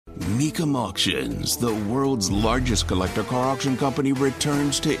Mecum Auctions, the world's largest collector car auction company,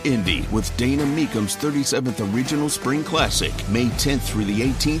 returns to Indy with Dana Mecum's 37th Regional Spring Classic, May 10th through the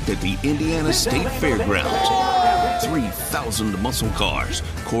 18th at the Indiana State Fairgrounds. 3,000 muscle cars,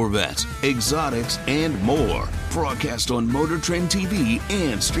 Corvettes, exotics, and more. Broadcast on Motor Trend TV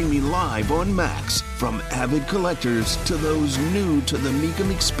and streaming live on Max. From avid collectors to those new to the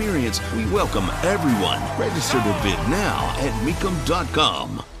Mecum experience, we welcome everyone. Register to bid now at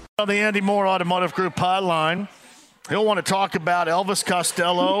Mecum.com. On the Andy Moore Automotive Group hotline, he'll want to talk about Elvis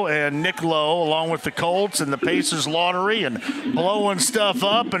Costello and Nick Lowe, along with the Colts and the Pacers lottery, and blowing stuff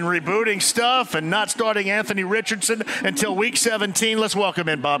up and rebooting stuff and not starting Anthony Richardson until Week 17. Let's welcome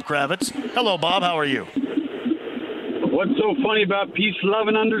in Bob Kravitz. Hello, Bob. How are you? What's so funny about peace, love,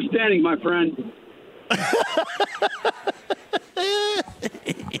 and understanding, my friend?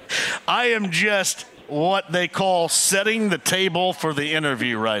 I am just what they call setting the table for the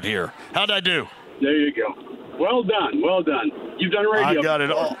interview right here. How'd I do? There you go. Well done. Well done. You've done radio. I got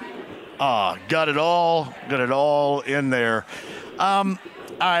it all. Got it all in there. All right,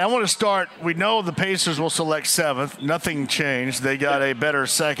 I want to start. We know the Pacers will select 7th. Nothing changed. They got a better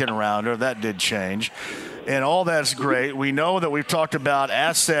second rounder. That did change. And all that's great. We know that we've talked about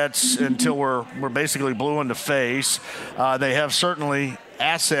assets until we're basically blue in the face. They have certainly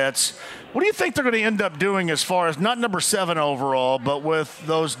assets. What do you think they're going to end up doing as far as not number 7 overall, but with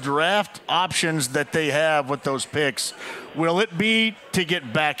those draft options that they have with those picks? Will it be to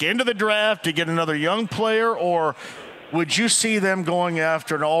get back into the draft, to get another young player, or would you see them going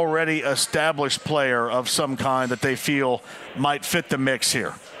after an already established player of some kind that they feel might fit the mix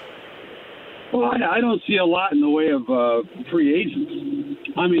here? Well, I don't see a lot in the way of free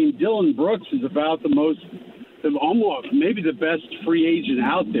agents. I mean, Dylan Brooks is about almost maybe the best free agent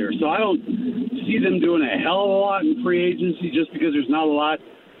out there. So I don't see them doing a hell of a lot in free agency just because there's not a lot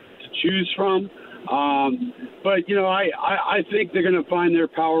to choose from. But, you know, I think they're going to find their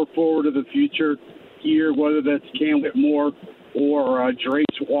power forward of the future here, whether that's Cam Whitmore or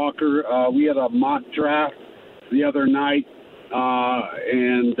Drace Walker. We had a mock draft the other night,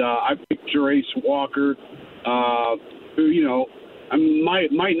 and I picked Drace Walker, who, you know,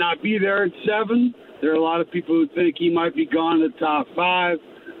 might not be there at 7. There are a lot of people who think he might be gone in the top 5.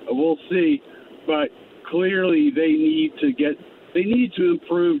 We'll see. But clearly they need to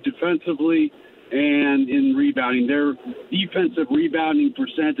improve defensively and in rebounding. Their defensive rebounding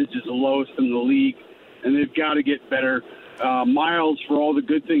percentage is the lowest in the league, and they've got to get better. Miles, for all the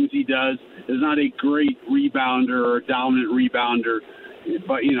good things he does, is not a great rebounder or a dominant rebounder,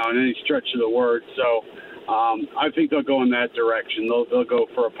 but, you know, in any stretch of the word. So I think they'll go in that direction. They'll go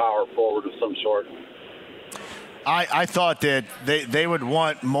for a power forward of some sort. I thought that they would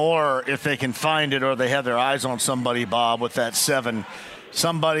want more if they can find it, or they have their eyes on somebody, Bob, with that 7.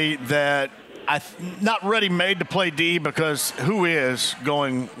 Somebody that not ready made to play D, because who is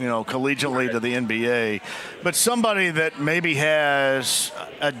going, you know, collegiately to the NBA, but somebody that maybe has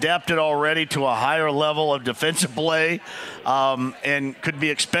adapted already to a higher level of defensive play, and could be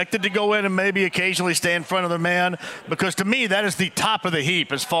expected to go in and maybe occasionally stay in front of the man, because to me that is the top of the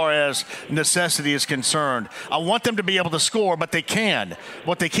heap as far as necessity is concerned. I want them to be able to score, but they can.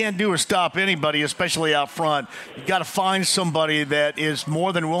 What they can't do is stop anybody, especially out front. You've got to find somebody that is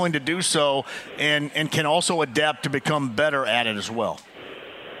more than willing to do so and can also adapt to become better at it as well.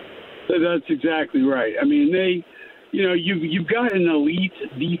 That's exactly right. I mean, you've got an elite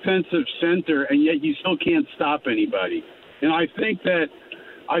defensive center, and yet you still can't stop anybody. And I think that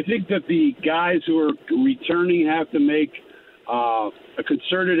the guys who are returning have to make a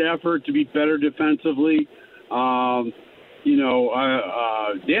concerted effort to be better defensively. Dan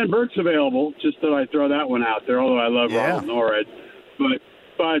Burke's available. Just thought I'd throw that one out there. Although I love Ronald Norred,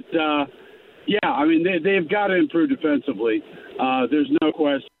 but I mean they've got to improve defensively. There's no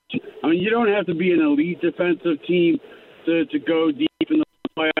question. I mean, you don't have to be an elite defensive team to go deep in the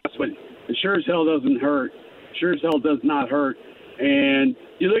playoffs, but it sure as hell doesn't hurt. Sure as hell does not hurt. And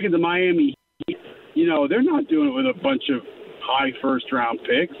you look at the Miami Heat, you know, they're not doing it with a bunch of high first-round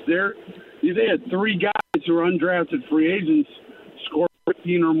picks. They had 3 guys who were undrafted free agents score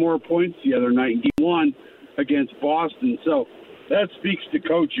 15 or more points the other night in Game 1 against Boston. So that speaks to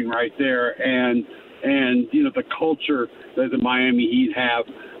coaching right there and you know, the culture that the Miami Heat have.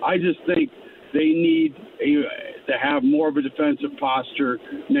 I just think they need to have more of a defensive posture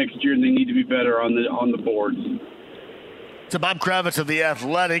next year, and they need to be better on the boards. So Bob Kravitz of The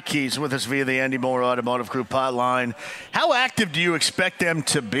Athletic, he's with us via the Andy Moore Automotive Group hotline. How active do you expect them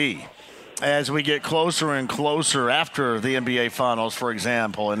to be as we get closer and closer after the NBA Finals, for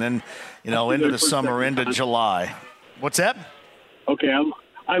example, and then, you know, into the summer, into July? What's that? Okay,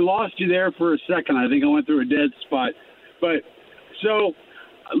 I lost you there for a second. I think I went through a dead spot. But so,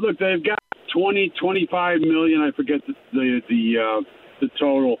 look, they've got 25 million. I forget the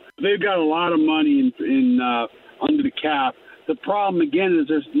total. They've got a lot of money in under the cap. The problem again is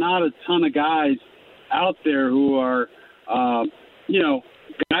there's not a ton of guys out there who are,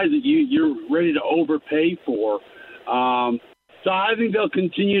 guys that you're ready to overpay for. So I think they'll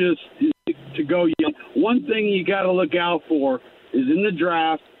continue to go young. One thing you got to look out for is in the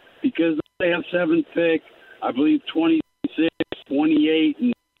draft, because they have 7th pick, I believe 26, 28,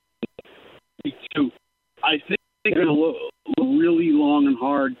 and 32. I think they're going to look really long and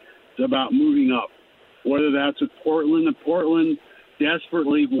hard about moving up, whether that's with Portland. And Portland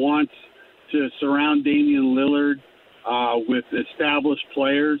desperately wants to surround Damian Lillard with established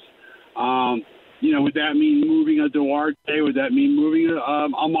players. Would that mean moving a Duarte? Would that mean moving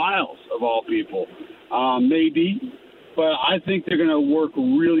a Miles, of all people? Maybe. But I think they're going to work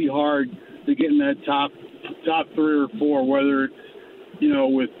really hard to get in that top 3 or 4, whether it's,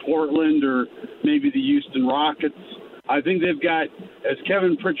 with Portland or maybe the Houston Rockets. I think they've got, as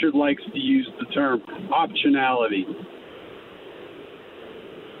Kevin Pritchard likes to use the term, optionality.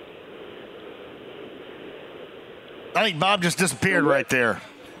 I think Bob just disappeared right there.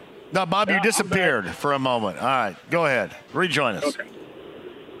 No, Bob, you disappeared for a moment. All right, go ahead. Rejoin us. Okay.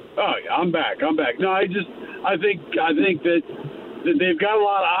 Oh, yeah, I'm back. No, I think that they've got a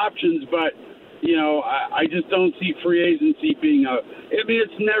lot of options, but I just don't see free agency being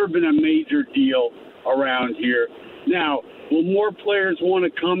it's never been a major deal around here. Now, will more players want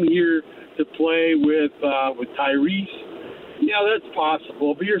to come here to play with Tyrese? Yeah, that's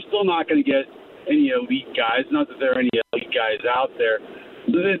possible, but you're still not going to get any elite guys. Not that there are any elite guys out there.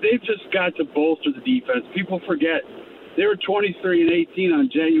 They've just got to bolster the defense. People forget they were 23 and 18 on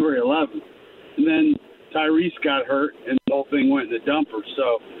January 11th, and then Tyrese got hurt, and the whole thing went in the dumper.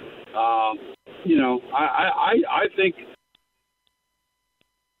 So, I think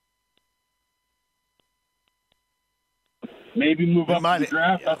maybe move up in the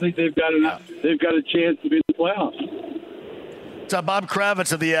draft. I think they've got enough. They've got a chance to be in the playoffs. So Bob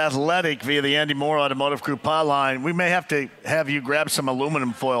Kravitz of The Athletic via the Andy Moore Automotive Group hotline. We may have to have you grab some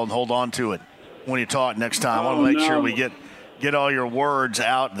aluminum foil and hold on to it when you talk next time. I want to make sure we get all your words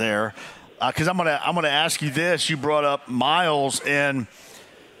out there, because I'm gonna ask you this. You brought up Miles, and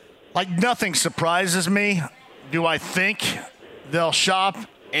nothing surprises me. Do I think they'll shop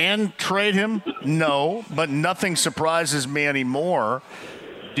and trade him? No, but nothing surprises me anymore.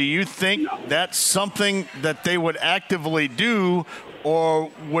 Do you think that's something that they would actively do,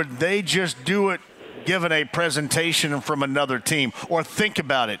 or would they just do it given a presentation from another team, or think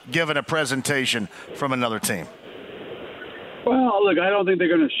about it given a presentation from another team? Well, look, I don't think they're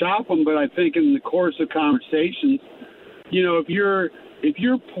going to shop him, but I think in the course of conversations, if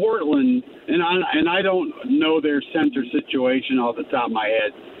you're Portland, and I don't know their center situation off the top of my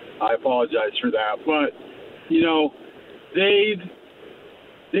head, I apologize for that, but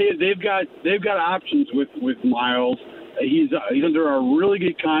they've got options with Miles. He's under a really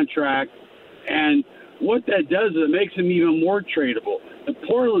good contract, and what that does is it makes him even more tradable. And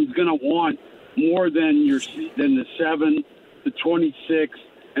Portland's going to want more than the 7, the 26,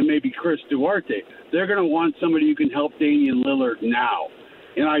 and maybe Chris Duarte. They're going to want somebody who can help Damian Lillard now.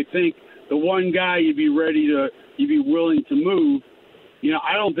 And I think the one guy you'd be willing to move.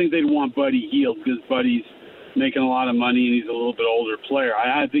 I don't think they'd want Buddy Hield, because Buddy's making a lot of money and he's a little bit older player.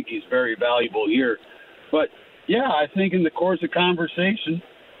 I think he's very valuable here. But, yeah, I think in the course of conversation,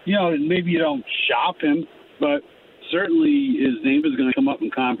 maybe you don't shop him, but certainly his name is going to come up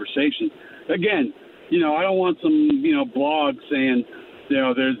in conversation. Again, I don't want some, blog saying,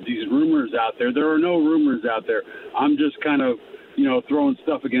 there's these rumors out there. There are no rumors out there. I'm just kind of, throwing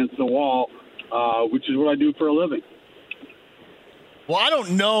stuff against the wall, which is what I do for a living. Well, I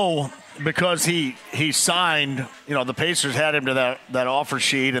don't know, because he signed, the Pacers had him to that offer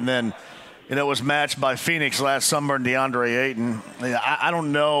sheet, and then it was matched by Phoenix last summer and DeAndre Ayton. I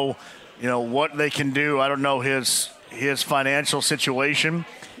don't know, what they can do. I don't know his financial situation,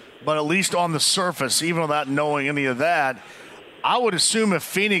 but at least on the surface, even without knowing any of that, I would assume if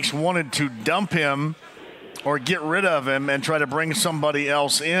Phoenix wanted to dump him or get rid of him and try to bring somebody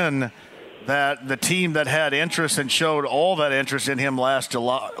else in, that the team that had interest and showed all that interest in him last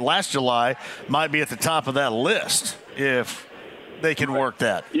July might be at the top of that list if they can work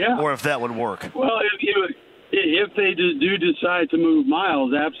that, or if that would work. Well, if they do decide to move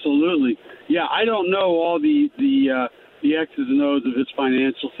Miles, absolutely. Yeah, I don't know all the X's and O's of his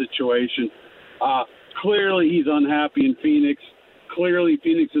financial situation. Clearly, he's unhappy in Phoenix. Clearly,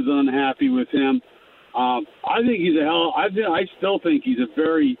 Phoenix is unhappy with him. I think he's I still think he's a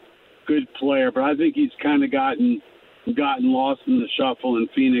very good player, but I think he's kind of gotten lost in the shuffle in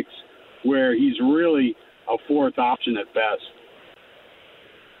Phoenix, where he's really a fourth option at best.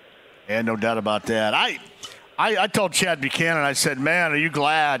 And no doubt about that. I told Chad Buchanan, I said, man, are you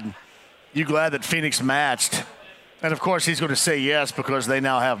glad that Phoenix matched? And, of course, he's going to say yes because they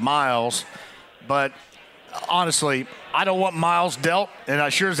now have Miles. But, honestly, I don't want Miles dealt, and I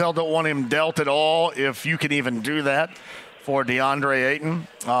sure as hell don't want him dealt at all if you can even do that for DeAndre Ayton.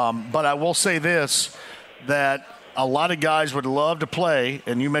 But I will say this, that a lot of guys would love to play,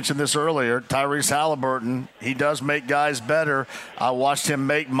 and you mentioned this earlier, Tyrese Halliburton. He does make guys better. I watched him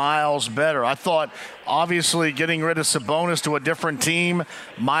make Miles better. I thought, obviously, getting rid of Sabonis to a different team,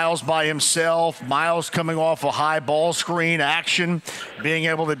 Miles by himself, Miles coming off a high ball screen action, being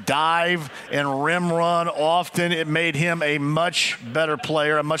able to dive and rim run often, it made him a much better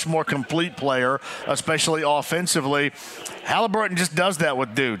player, a much more complete player, especially offensively. Halliburton just does that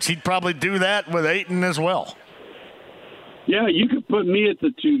with dudes. He'd probably do that with Ayton as well. Yeah, you could put me at the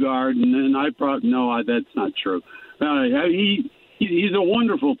two guard, and I probably that's not true. He's a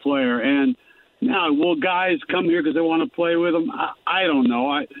wonderful player, and now will guys come here because they want to play with him? I don't know.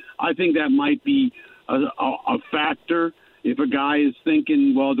 I think that might be a factor if a guy is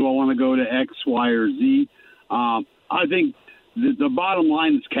thinking, well, do I want to go to X, Y, or Z? I think the bottom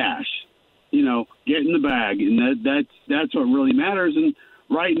line is cash. Get in the bag, and that's what really matters. And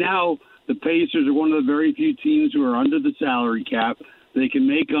right now, the Pacers are one of the very few teams who are under the salary cap. They can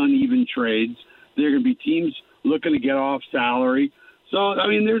make uneven trades. There are going to be teams looking to get off salary. So,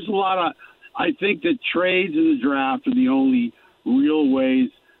 there's a lot of – I think that trades in the draft are the only real ways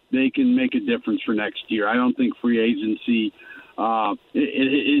they can make a difference for next year. I don't think free agency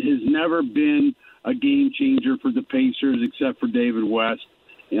it has never been a game changer for the Pacers except for David West,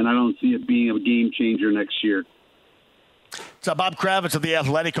 and I don't see it being a game changer next year. So Bob Kravitz of The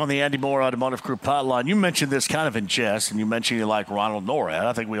Athletic on the Andy Moore Automotive Group hotline. You mentioned this kind of in jest, and you mentioned you like Ronald Norad.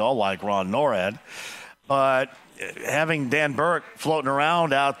 I think we all like Ron Norad. But having Dan Burke floating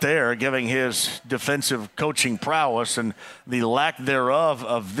around out there, giving his defensive coaching prowess and the lack thereof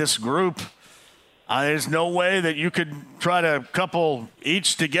of this group, there's no way that you could try to couple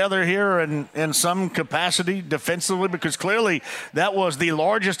each together here in some capacity defensively, because clearly that was the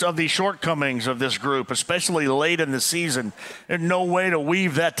largest of the shortcomings of this group, especially late in the season. There's no way to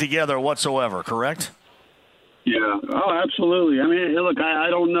weave that together whatsoever, correct? Yeah. Oh, absolutely. Look, I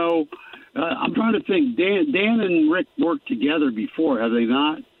don't know. I'm trying to think. Dan and Rick worked together before, have they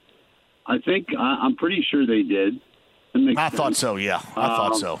not? I'm pretty sure they did. I thought so, yeah. I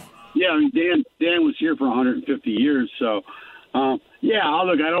thought so. Yeah, Dan was here for 150 years, so look,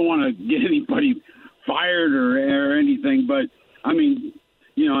 I don't want to get anybody fired or anything, but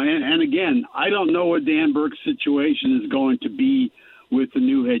and again, I don't know what Dan Burke's situation is going to be with the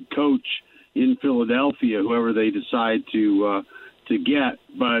new head coach in Philadelphia, whoever they decide to get.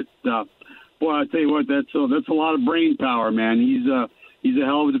 But boy, I tell you what, that's a lot of brain power, man. He's a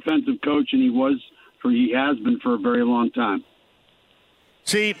hell of a defensive coach, and he has been for a very long time.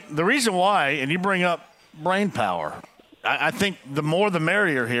 See, the reason why, and you bring up brain power, I think the more the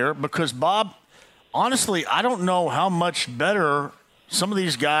merrier here, because, Bob, honestly, I don't know how much better some of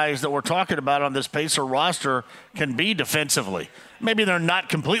these guys that we're talking about on this Pacer roster can be defensively. Maybe they're not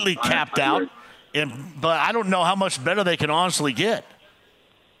completely capped out, but I don't know how much better they can honestly get.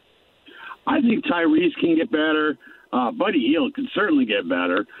 I think Tyrese can get better. Buddy Hield can certainly get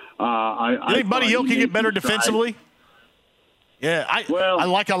better. You think Buddy Hield can get better defensively? Yeah, I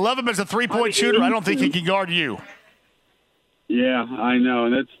love him as a three-point shooter. I don't think he can guard you. Yeah, I know,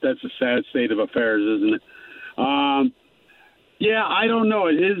 and that's a sad state of affairs, isn't it? I don't know.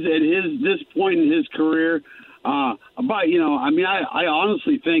 At this point in his career, I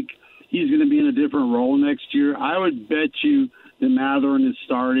honestly think he's going to be in a different role next year. I would bet you that Mathurin is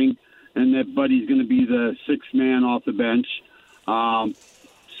starting, and that Buddy's going to be the sixth man off the bench.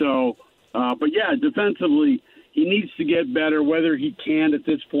 Defensively, he needs to get better. Whether he can at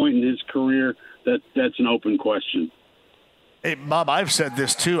this point in his career, that's an open question. Hey, Bob, I've said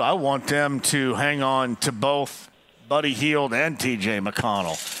this too. I want them to hang on to both Buddy Hield and T.J.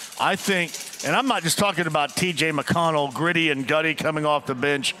 McConnell. I think, and I'm not just talking about T.J. McConnell, gritty and gutty, coming off the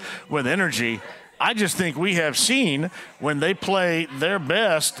bench with energy. I just think we have seen when they play their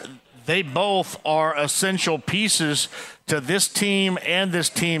best, they both are essential pieces to this team and this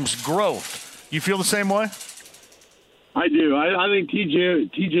team's growth. You feel the same way? I do. I think T.J.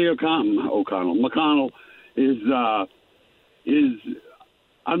 McConnell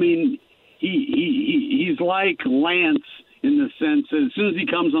he's like Lance in the sense that as soon as he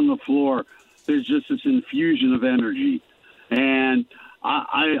comes on the floor, there's just this infusion of energy. And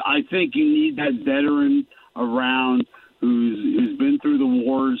I think you need that veteran around who's been through the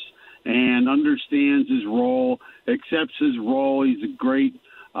wars and understands his role, accepts his role. He's a great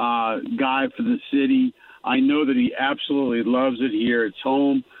guy for the city. I know that he absolutely loves it here. It's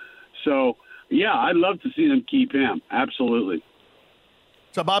home. So, yeah, I'd love to see them keep him. Absolutely.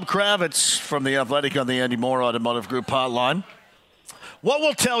 So Bob Kravitz from The Athletic on the Andy Moore Automotive Group hotline. What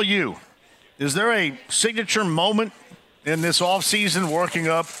will tell you? Is there a signature moment in this offseason working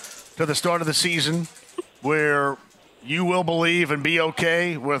up to the start of the season where you will believe and be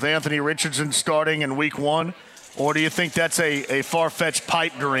okay with Anthony Richardson starting in week 1? Or do you think that's a far-fetched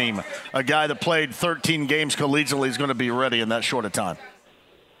pipe dream? A guy that played 13 games collegiately is going to be ready in that short a time?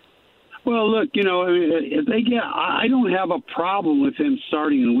 Well, look, if I don't have a problem with him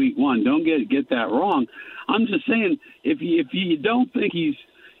starting in week 1. Don't get that wrong. I'm just saying, if you don't think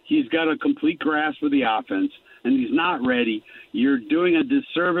he's got a complete grasp of the offense and he's not ready, you're doing a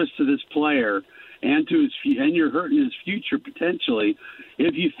disservice to this player and you're hurting his future potentially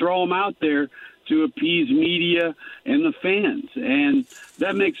if you throw him out there to appease media and the fans. And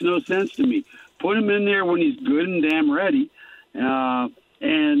that makes no sense to me. Put him in there when he's good and damn ready,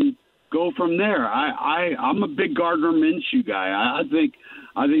 and go from there. I'm a big Gardner Minshew guy. I think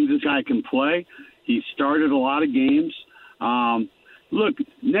this guy can play. He started a lot of games. Look,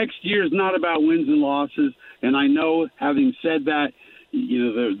 next year is not about wins and losses, and I know, having said that,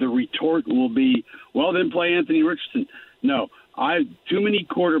 the retort will be, well, then play Anthony Richardson. No, too many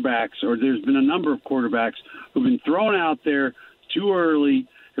quarterbacks, or there's been a number of quarterbacks who've been thrown out there too early,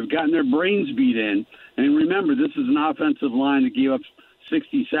 have gotten their brains beat in. And remember, this is an offensive line that gave up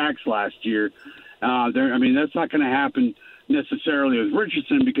 60 sacks last year. That's not going to happen necessarily with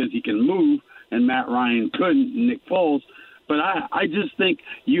Richardson because he can move, and Matt Ryan couldn't, and Nick Foles. But I just think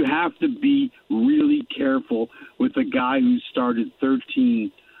you have to be really careful with a guy who started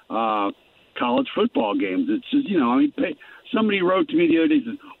 13 college football games. It's just, somebody wrote to me the other day,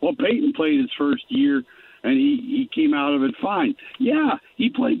 said, well, Peyton played his first year, and he came out of it fine. Yeah, he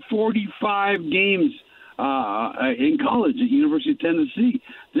played 45 games in college at University of Tennessee.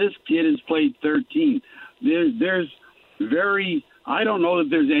 This kid has played 13. I don't know that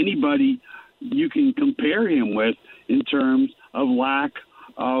there's anybody you can compare him with in terms of lack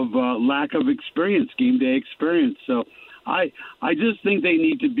of experience, game day experience. So I just think they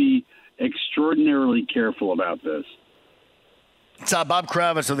need to be extraordinarily careful about this. It's Bob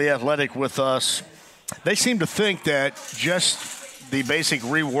Kravitz of The Athletic with us. They seem to think that just the basic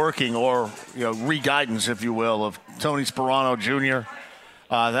reworking or re-guidance, if you will, of Tony Sperano Jr.,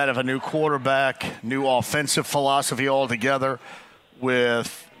 that of a new quarterback, new offensive philosophy altogether,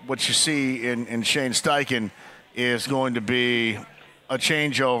 with what you see in Shane Steichen, is going to be a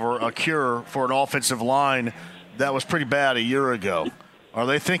changeover, a cure for an offensive line that was pretty bad a year ago. Are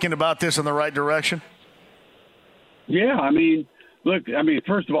they thinking about this in the right direction? Yeah,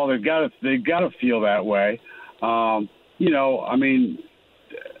 first of all, they've got to feel that way.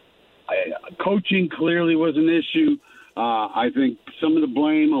 Coaching clearly was an issue. I think a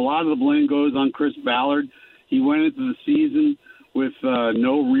lot of the blame goes on Chris Ballard. He went into the season with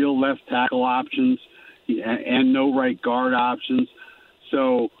no real left tackle options and no right guard options.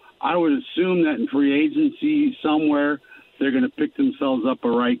 So I would assume that in free agency somewhere they're going to pick themselves up a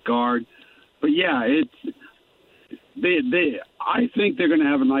right guard. But yeah, I think they're going to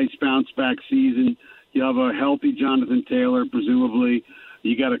have a nice bounce back season. You have a healthy Jonathan Taylor, presumably.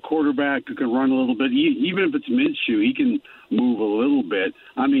 You got a quarterback who can run a little bit. Even if it's Minshew, he can move a little bit.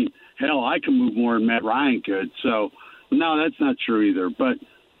 Hell, I can move more than Matt Ryan could. So, no, that's not true either. But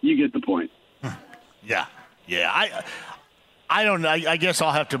you get the point. Yeah. I don't know. I guess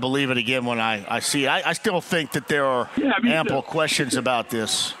I'll have to believe it again when I see it. I still think that there are ample questions about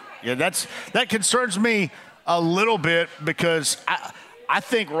this. Yeah, that concerns me a little bit because I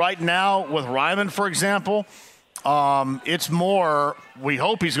think right now with Ryman, for example, it's more we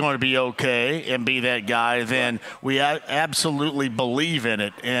hope he's going to be okay and be that guy than we absolutely believe in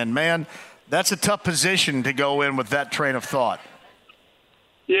it. And, man, that's a tough position to go in with that train of thought.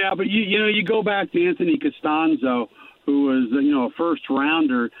 Yeah, but you go back to Anthony Costanzo, who was a first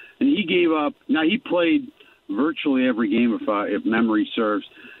rounder, and he gave up. Now he played virtually every game if memory serves.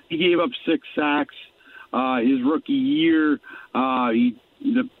 He gave up 6 sacks his rookie year.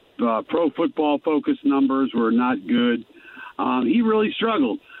 The Pro Football Focus numbers were not good. He really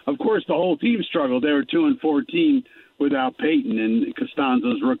struggled. Of course, the whole team struggled. They were 2-14 without Peyton in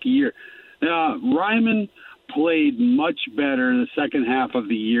Costanzo's rookie year. Ryman played much better in the second half of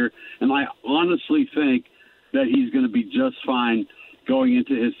the year, and I honestly think that he's going to be just fine going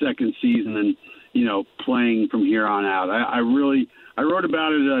into his second season and, playing from here on out. I wrote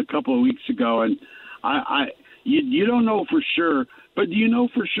about it a couple of weeks ago, and you don't know for sure, but do you know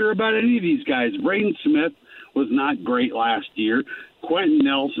for sure about any of these guys? Braden Smith was not great last year. Quentin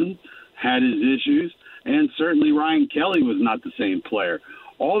Nelson had his issues, and certainly Ryan Kelly was not the same player.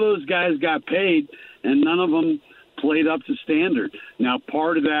 All those guys got paid, and none of them played up to standard. Now,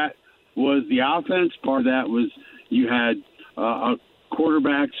 part of that was the offense. Part of that was you had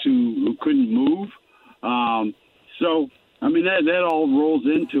quarterbacks who couldn't move. That all rolls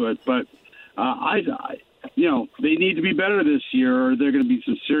into it. But they need to be better this year, or there are going to be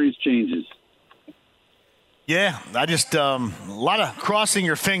some serious changes. Yeah, I just a lot of crossing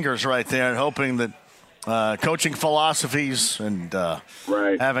your fingers right there and hoping that coaching philosophies and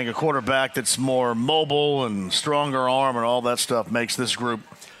having a quarterback that's more mobile and stronger arm and all that stuff makes this group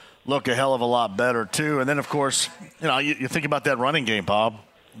look a hell of a lot better too. And then, of course, you think about that running game, Bob.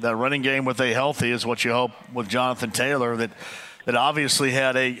 That running game with a healthy is what you hope with Jonathan Taylor that obviously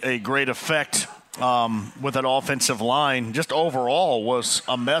had a great effect with that offensive line. Just overall was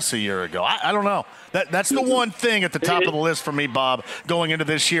a mess a year ago. I don't know. That's the one thing at the top of the list for me, Bob, going into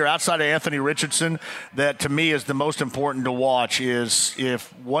this year, outside of Anthony Richardson, that to me is the most important to watch is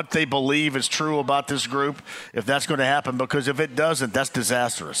if what they believe is true about this group, if that's going to happen, because if it doesn't, that's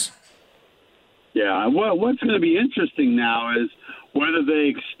disastrous. Yeah, what's going to be interesting now is whether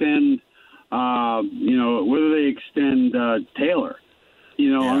they extend, Taylor.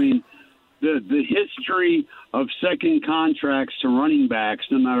 I mean, the history of second contracts to running backs,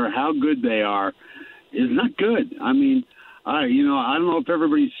 no matter how good they are, is not good. I mean, I don't know if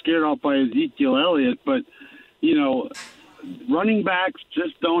everybody's scared off by Ezekiel Elliott, but running backs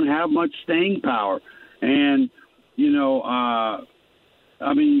just don't have much staying power. And you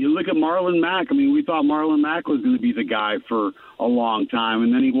look at Marlon Mack. I mean, we thought Marlon Mack was going to be the guy for a long time,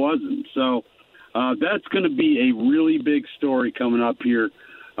 and then he wasn't. So that's going to be a really big story coming up here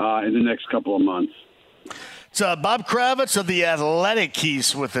in the next couple of months. So Bob Kravitz of The Athletic,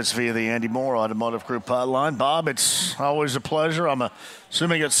 he's with us via the Andy Moore Automotive Group hotline. Bob, it's always a pleasure. I'm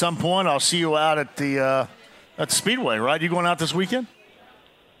assuming at some point I'll see you out at the Speedway, right? You going out this weekend?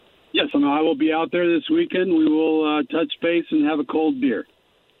 Yes, I will be out there this weekend. We will touch base and have a cold beer.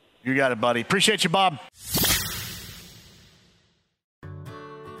 You got it, buddy. Appreciate you, Bob.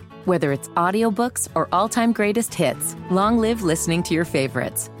 Whether it's audiobooks or all-time greatest hits, long live listening to your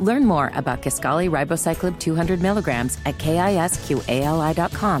favorites. Learn more about Kisqali Ribociclib 200 milligrams at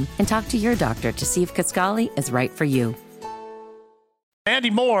KISQALI.com and talk to your doctor to see if Kisqali is right for you. Andy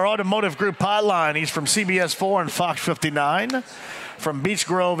Moore, Automotive Group hotline. He's from CBS 4 and Fox 59 from Beech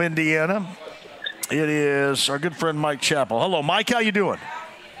Grove, Indiana. It is our good friend Mike Chappell. Hello, Mike. How you doing?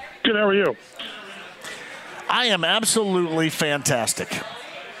 Good. How are you? I am absolutely fantastic.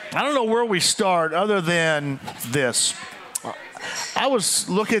 I don't know where we start other than this. I was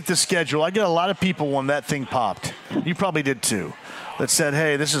looking at the schedule. I get a lot of people when that thing popped. You probably did too. That said,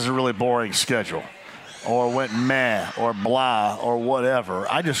 hey, this is a really boring schedule. Or went meh or blah or whatever.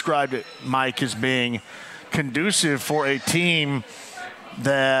 I described it, Mike, as being conducive for a team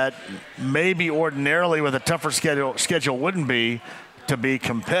that maybe ordinarily with a tougher schedule wouldn't be, to be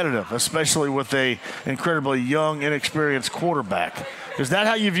competitive, especially with a incredibly young, inexperienced quarterback. Is that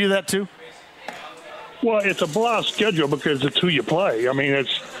how you view that too? Well, it's a blah schedule because it's who you play. I mean,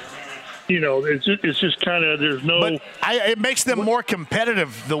 it's just kind of there's no. But it makes them more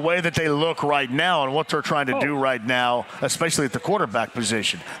competitive the way that they look right now and what they're trying to do right now, especially at the quarterback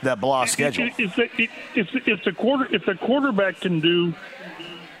position. That blah schedule. If the quarterback can do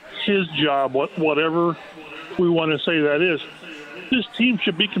his job, whatever we want to say that is, this team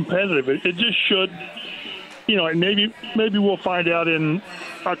should be competitive. It just should. And maybe we'll find out in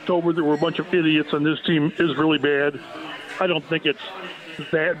October that we're a bunch of idiots and this team is really bad. I don't think it's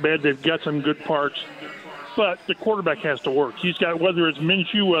that bad. They've got some good parts, but the quarterback has to work. He's got, whether it's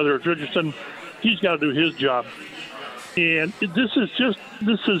Minshew, whether it's Richardson, he's got to do his job. And this is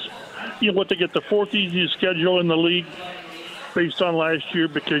what they get the fourth easiest schedule in the league based on last year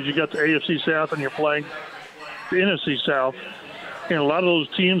because you got the AFC South and you're playing the NFC South, and a lot of those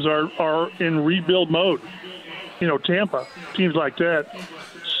teams are in rebuild mode. Tampa, teams like that.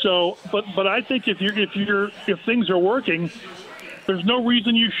 So, but I think if things are working, there's no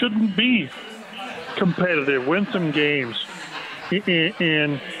reason you shouldn't be competitive, win some games,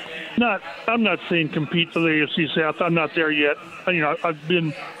 and I'm not saying compete for the AFC South. I'm not there yet. I've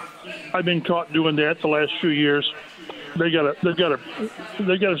been caught doing that the last few years. They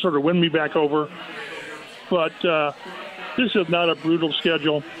gotta sort of win me back over. But this is not a brutal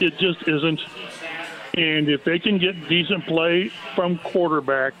schedule. It just isn't. And if they can get decent play from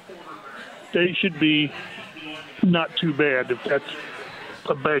quarterback, they should be not too bad, if that's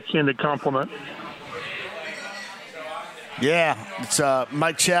a backhanded compliment. Yeah, it's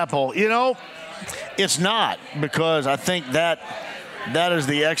Mike Chappell. You know, it's not, because I think that is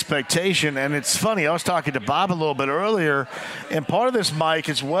the expectation. And it's funny, I was talking to Bob a little bit earlier, and part of this, Mike,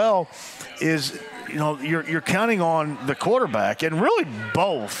 as well, is, you know, you're counting on the quarterback, and really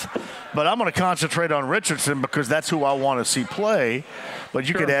both. But I'm going to concentrate on Richardson because that's who I want to see play. But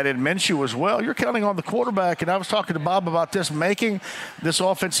you could add in Minshew as well. You're counting on the quarterback. And I was talking to Bob about this, making this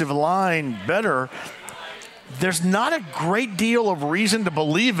offensive line better. There's not a great deal of reason to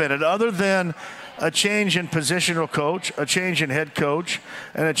believe in it other than a change in positional coach, a change in head coach,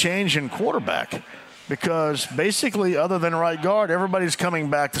 and a change in quarterback. Because basically, other than right guard, everybody's coming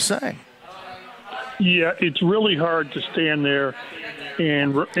back the same. Yeah, it's really hard to stand there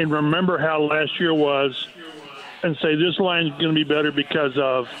and remember how last year was and say this line's going to be better because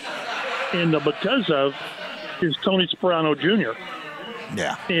of, and the because of is Tony Sperano Jr.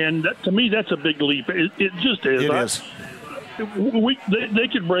 Yeah. And to me, that's a big leap. It just is. It is. They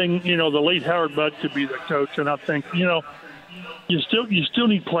could bring, you know, the late Howard Budd to be the coach, and I think, you know, you still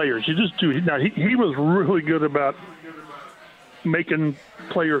need players. You just do. Now, he was really good about making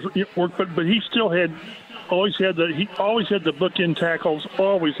players work, but he still always had the bookend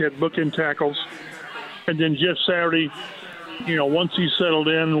tackles, and then Jeff Saturday, you know, once he settled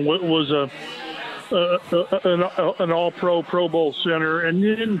in, was an all-pro Pro Bowl center, and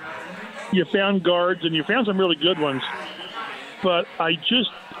then you found guards, and you found some really good ones. But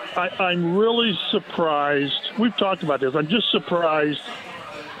I'm really surprised. We've talked about this. I'm just surprised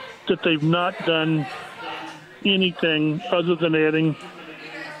that they've not done anything other than adding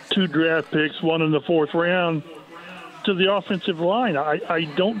 2 draft picks, 1 in the 4th round, to the offensive line. I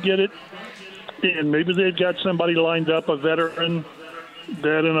don't get it. And maybe they've got somebody lined up, a veteran,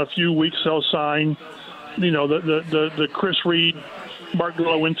 that in a few weeks they'll sign, you know, the Chris Reed, Mark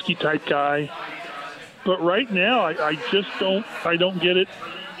Glowinski type guy. But right now, I don't get it,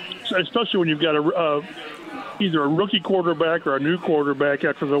 especially when you've got either a rookie quarterback or a new quarterback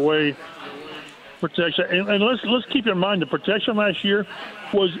after the way protection. And let's keep in mind the protection last year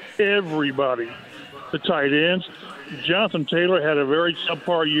was everybody. The tight ends. Jonathan Taylor had a very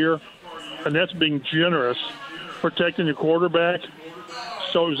subpar year, and that's being generous, protecting the quarterback.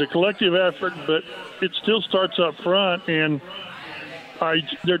 So it was a collective effort, but it still starts up front. And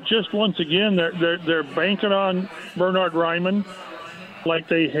they're just, once again, they're banking on Bernhard Raimann like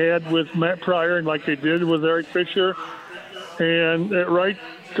they had with Matt Pryor and like they did with Eric Fisher. And at right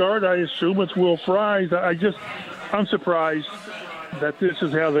guard, I assume it's Will Fries. I'm surprised that this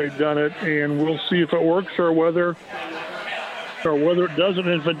is how they've done it, and we'll see if it works or whether it doesn't.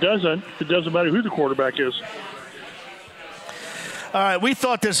 And if it doesn't, it doesn't matter who the quarterback is. All right, we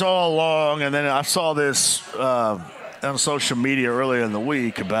thought this all along, and then I saw this on social media earlier in the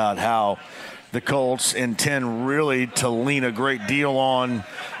week about how the Colts intend really to lean a great deal on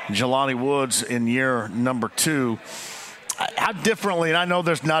Jelani Woods in year number 2. How differently, and I know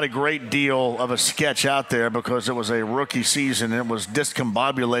there's not a great deal of a sketch out there because it was a rookie season and it was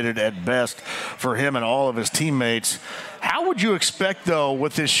discombobulated at best for him and all of his teammates. How would you expect, though,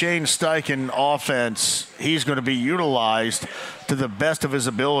 with this Shane Steichen offense, he's going to be utilized to the best of his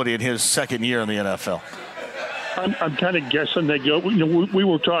ability in his second year in the NFL? I'm kind of guessing they go. You know,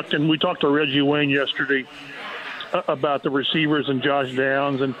 we talked to Reggie Wayne yesterday about the receivers and Josh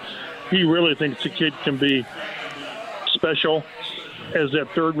Downs, and he really thinks the kid can be special as that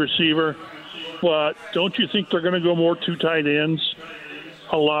third receiver. But don't you think they're going to go more 2 tight ends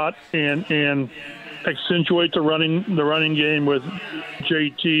a lot and accentuate the running game with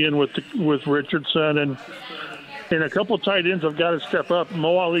JT and with Richardson and a couple of tight ends have got to step up.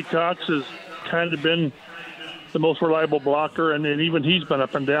 Mo Ali Cox has kind of been the most reliable blocker, and even he's been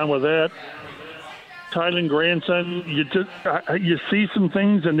up and down with that. Tylen Granson, you see some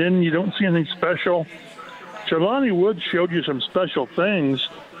things, and then you don't see anything special. Jelani Woods showed you some special things,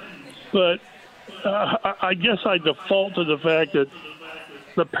 but I guess I default to the fact that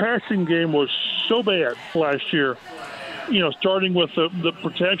the passing game was so bad last year, you know, starting with the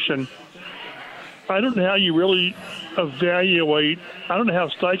protection. I don't know how you really evaluate. I don't know how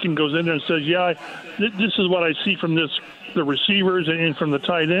Steichen goes in there and says, yeah, this is what I see from the receivers and from the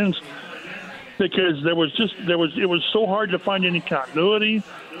tight ends, because it was so hard to find any continuity,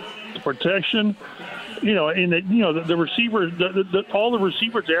 protection. You know, and the receivers, all the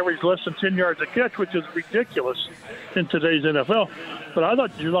receivers average less than 10 yards a catch, which is ridiculous in today's NFL. But I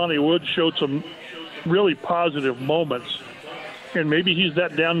thought Jelani Woods showed some really positive moments and maybe he's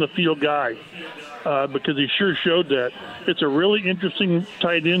that down the field guy because he sure showed that. It's a really interesting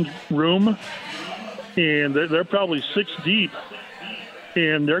tight end room, and they're probably 6 deep,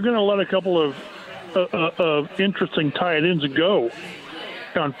 and they're going to let a couple of interesting tight ends go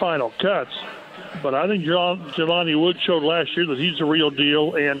on final cuts. But I think Jelani Wood showed last year that he's the real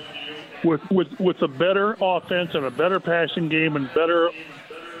deal, and with a better offense and a better passing game and better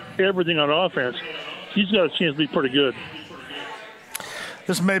everything on offense, he's got a chance to be pretty good.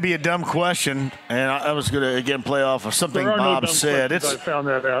 This may be a dumb question, and I was going to, again, play off of something Bob said. I found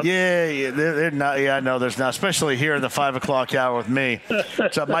that out. They're not. Yeah, I know there's not, especially here in the 5 o'clock hour with me.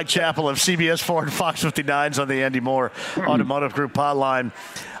 It's Mike Chappell of CBS 4 and Fox 59's on the Andy Moore Automotive Group hotline.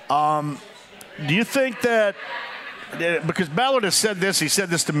 Do you think that, because Ballard has said this, he said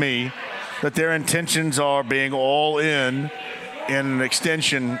this to me, that their intentions are being all in an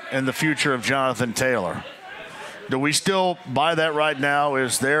extension in the future of Jonathan Taylor? Do we still buy that right now?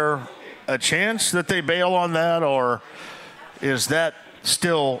 Is there a chance that they bail on that, or is that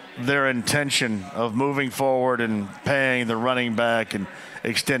still their intention of moving forward and paying the running back and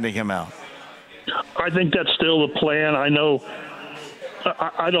extending him out? I think that's still the plan. I know.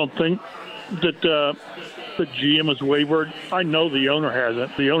 I don't think that the GM is wavered. I know the owner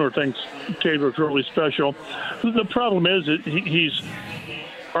hasn't. The owner thinks Taylor's really special. The problem is that he's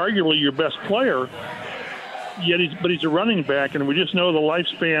arguably your best player. But he's a running back, and we just know the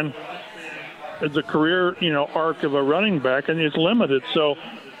lifespan of the career, arc of a running back, and it's limited. So,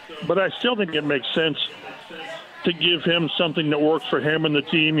 but I still think it makes sense to give him something that works for him and the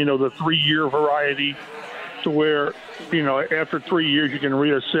team. The 3-year variety, to where after 3 years you can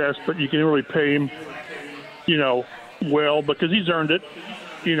reassess, but you can really pay him, well, because he's earned it.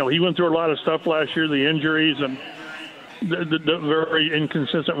 He went through a lot of stuff last year, the injuries and the very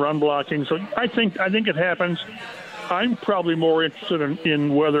inconsistent run blocking. So I think it happens. I'm probably more interested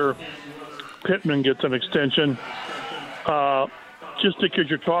in whether Pittman gets an extension, just because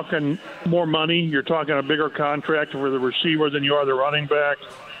you're talking more money. You're talking a bigger contract for the receiver than you are the running back.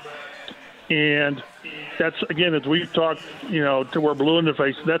 And that's, again, as we've talked, till we're blue in the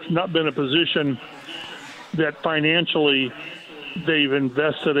face, that's not been a position that financially they've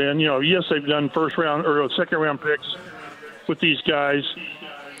invested in. Yes, they've done first round or second round picks with these guys,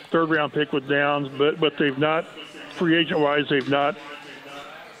 third round pick with Downs, but they've not, free agent wise, they've not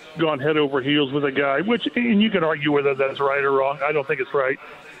gone head over heels with a guy, and you can argue whether that's right or wrong. I don't think it's right.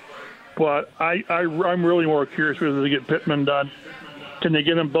 But I'm really more curious whether they get Pittman done. Can they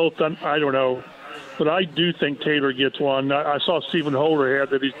get them both done? I don't know. But I do think Taylor gets one. I saw Stephen Holder had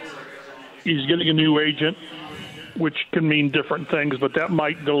that he's getting a new agent, which can mean different things, but that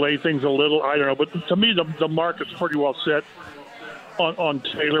might delay things a little. I don't know. But to me, the market's pretty well set on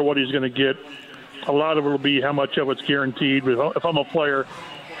Taylor, what he's going to get. A lot of it will be how much of it's guaranteed. But if I'm a player,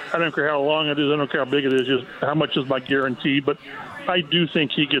 I don't care how long it is. I don't care how big it is. Just how much is my guarantee. But I do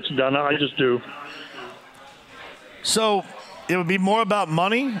think he gets done. I just do. So it would be more about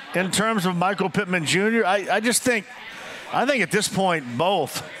money in terms of Michael Pittman Jr. I think at this point,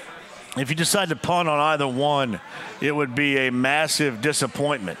 both. If you decide to punt on either one, it would be a massive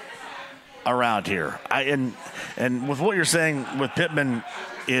disappointment around here. And with what you're saying with Pittman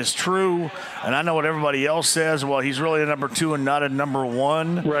is true, and I know what everybody else says. Well, he's really a number 2 and not a number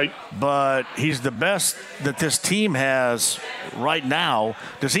 1. Right. But he's the best that this team has right now.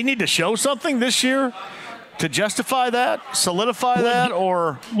 Does he need to show something this year to justify that, solidify that,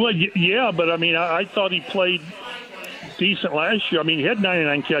 or? Well, yeah, but I thought he played decent last year. He had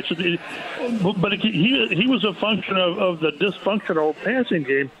 99 catches, but he was a function of the dysfunctional passing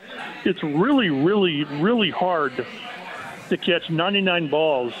game. It's really, really, really hard to catch 99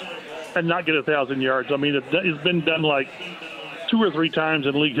 balls and not get 1,000 yards. It's been done like 2 or 3 times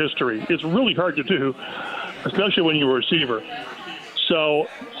in league history. It's really hard to do, especially when you're a receiver. So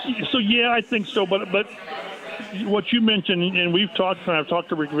yeah, I think so. But what you mentioned, and I've talked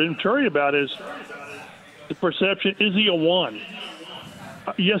to Rick Venturi about, is the perception. Is he a 1?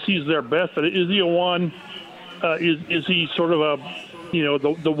 Yes, he's their best, but is he a 1? Is he sort of a,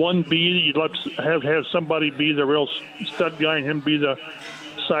 the 1B that you'd like to have somebody be the real stud guy and him be the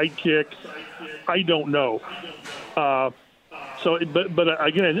sidekick? I don't know. But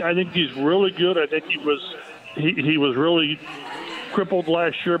again, I think he's really good. I think he was really crippled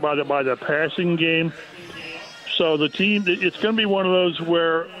last year by the passing game. So the team, it's going to be one of those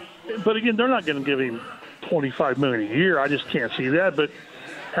where, but again, they're not going to give him $25 million a year. I just can't see that. But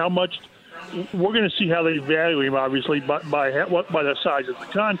how much? We're going to see how they value him, obviously, by the size of the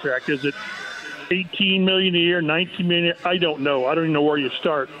contract. Is it $18 million a year, $19 million a year? I don't know. I don't even know where you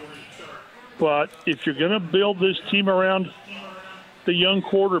start. But if you're going to build this team around the young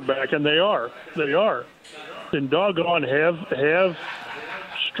quarterback, and they are, then doggone have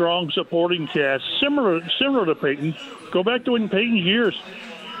strong supporting cast similar to Peyton. Go back to in Peyton's years,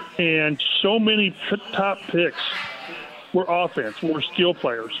 and so many top picks were offense, were skill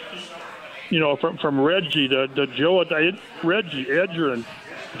players. You know, from Reggie to Joe, Reggie Edgerrin,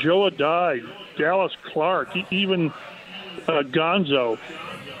 Joe Adai, Dallas Clark, even Gonzo.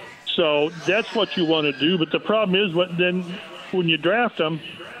 So that's what you want to do. But the problem is, when you draft them,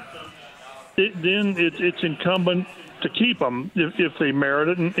 then it's incumbent to keep them if they merit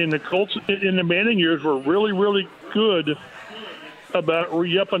it. And the Colts in the Manning years were really, really good about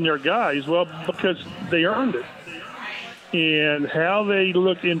re-upping their guys, well, because they earned it. And how they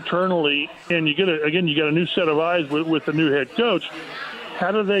look internally, and you get a new set of eyes with the new head coach.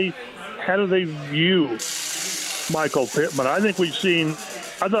 How do they view Michael Pittman? I think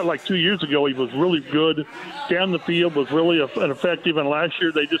I thought like 2 years ago he was really good down the field, was really effective, and last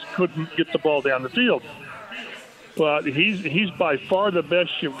year they just couldn't get the ball down the field. But he's by far the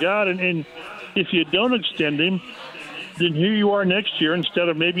best you've got, and if you don't extend him, then here you are next year. Instead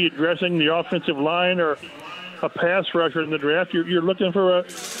of maybe addressing the offensive line or a pass rusher in the draft, you're looking for a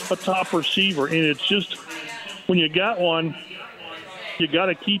top receiver, and it's just when you got one, you got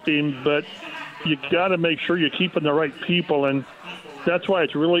to keep him, but you got to make sure you're keeping the right people, and that's why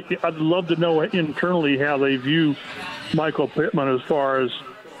it's really. I'd love to know internally how they view Michael Pittman as far as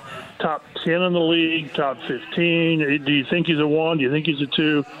top 10 in the league, top 15. Do you think he's a 1? Do you think he's a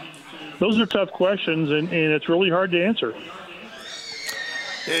 2? Those are tough questions, and it's really hard to answer.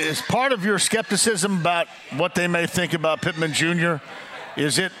 Is part of your skepticism about what they may think about Pittman Jr.,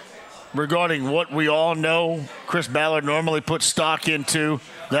 is it regarding what we all know Chris Ballard normally puts stock into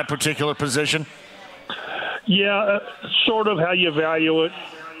that particular position? Yeah, sort of how you value it.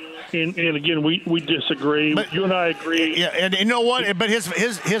 And again, we disagree. But you and I agree. Yeah, and you know what? But his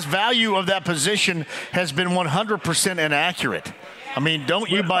value of that position has been 100% inaccurate. I mean, don't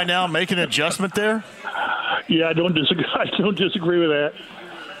you by now make an adjustment there? Yeah, I don't disagree with that.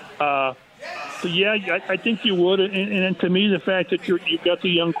 So yeah, I think you would. And to me, the fact that you've got the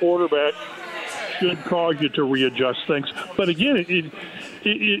young quarterback should cause you to readjust things. But again,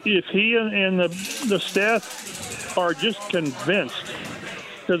 if he and the staff are just convinced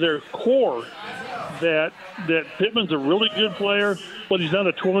to their core that Pittman's a really good player, but he's not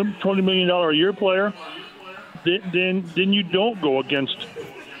a $20 million a year player, then you don't go against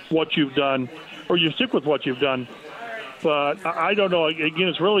what you've done, or you stick with what you've done. But I don't know. Again,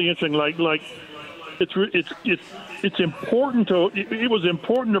 it's really interesting. Like it's important to. It was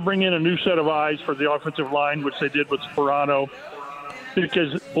important to bring in a new set of eyes for the offensive line, which they did with Sperano,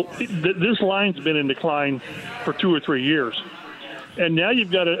 because this line's been in decline for 2 or 3 years. And now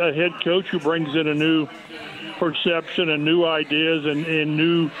you've got a head coach who brings in a new perception and new ideas and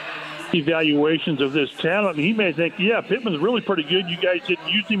new evaluations of this talent. And he may think, yeah, Pittman's really pretty good. You guys didn't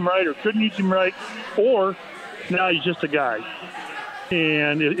use him right or couldn't use him right. Or now he's just a guy.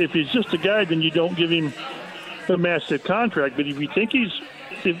 And if he's just a guy, then you don't give him a massive contract. But if you think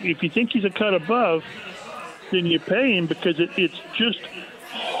he's a cut above, then you pay him, because it's just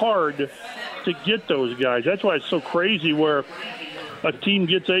hard to get those guys. That's why it's so crazy where a team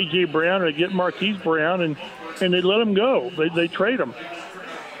gets A.J. Brown or they get Marquise Brown and they let him go. They trade him.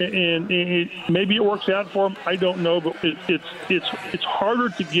 And maybe it works out for them. I don't know, but it's harder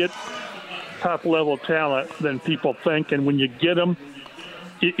to get top-level talent than people think. And when you get them,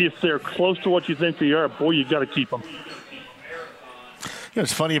 if they're close to what you think they are, boy, you got to keep them. You know,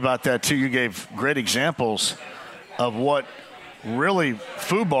 it's funny about that, too. You gave great examples of what really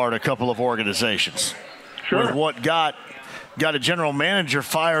foobarred a couple of organizations. Sure. With what got a general manager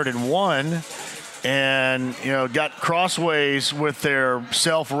fired in one, and got crossways with their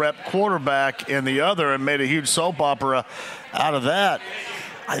self-rep quarterback in the other, and made a huge soap opera out of that.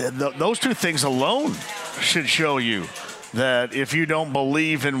 Those two things alone should show you that if you don't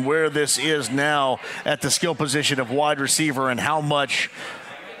believe in where this is now at the skill position of wide receiver and how much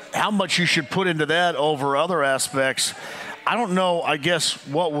you should put into that over other aspects, I don't know, I guess,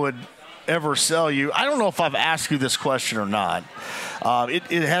 what would ever sell you. I don't know if I've asked you this question or not.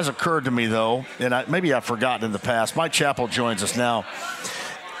 It has occurred to me, though, and maybe I've forgotten in the past. Mike Chappell joins us now.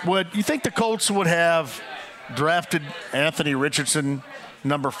 Would you think the Colts would have drafted Anthony Richardson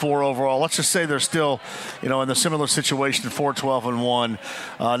number 4 overall? Let's just say they're still, in the similar situation,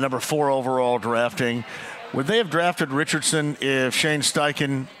 4-12-1, number 4 overall drafting. Would they have drafted Richardson if Shane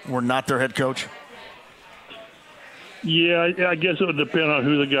Steichen were not their head coach? Yeah, I guess it would depend on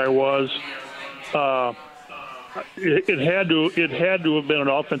who the guy was. It had to have been an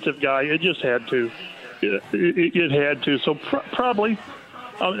offensive guy. It just had to. it had to. So probably,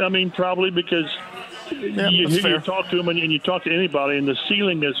 probably because you talk to them and you talk to anybody, and the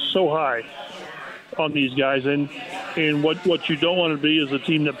ceiling is so high on these guys. And what you don't want to be is a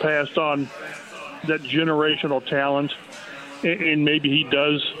team that passed on that generational talent, and maybe he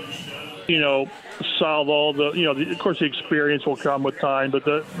does, solve all the, of course the experience will come with time, but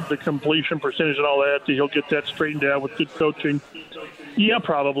the completion percentage and all that, he'll get that straightened out with good coaching. Yeah,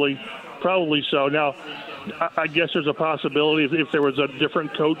 probably so. Now, I guess there's a possibility if there was a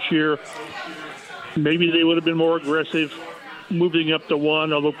different coach here, maybe they would have been more aggressive moving up to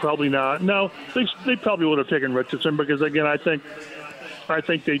 1, although probably not. No, they probably would have taken Richardson because, again, I think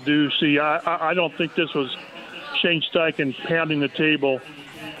they do see. I don't think this was Shane Steichen pounding the table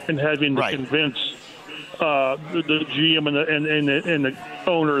and having to convince the GM and the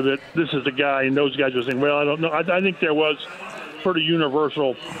owner that this is the guy, and those guys were saying, well, I don't know. I think there was pretty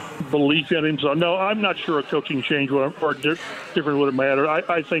universal belief in him. So, no, I'm not sure a coaching change or different would have mattered.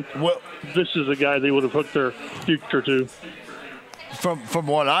 I think this is the guy they would have hooked their future to. From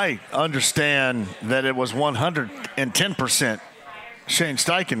what I understand, that it was 110% Shane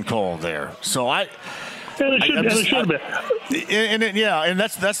Steichen call there. So it should have been. And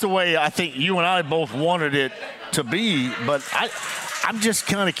that's the way I think you and I both wanted it to be. But I'm just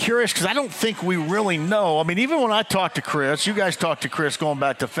kind of curious because I don't think we really know. I mean, even when I talked to Chris, you guys talked to Chris going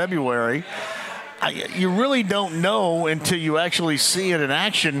back to February, you really don't know until you actually see it in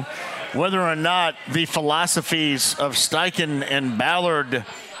action whether or not the philosophies of Steichen and Ballard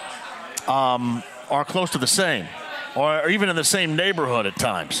are close to the same or even in the same neighborhood at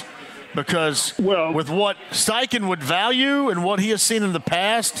times. Because with what Steichen would value and what he has seen in the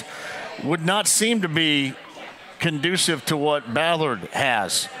past would not seem to be conducive to what Ballard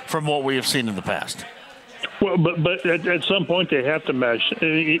has from what we have seen in the past. Well, but at some point they have to mesh.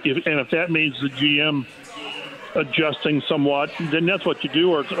 And if that means the GM adjusting somewhat, then that's what you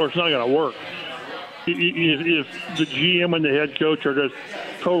do, or it's not going to work. If the GM and the head coach are just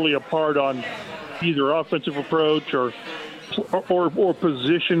totally apart on either offensive approach or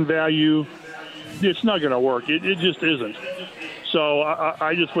position value, it's not going to work. It just isn't. So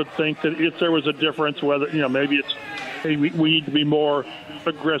I just would think that if there was a difference, whether maybe it's we need to be more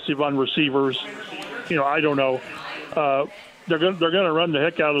aggressive on receivers. I don't know. They're going to run the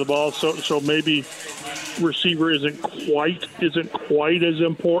heck out of the ball. So maybe receiver isn't quite as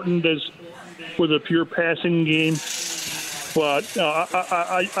important as with a pure passing game. But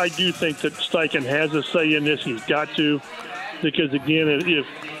I do think that Steichen has a say in this. He's got to, because again,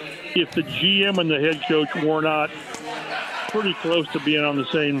 if the GM and the head coach were not pretty close to being on the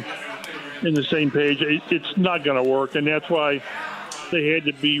same page, it's not going to work, and that's why they had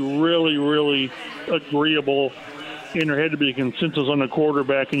to be really, really agreeable, and there had to be a consensus on the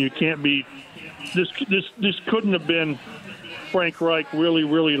quarterback. And you can't be this couldn't have been Frank Reich really,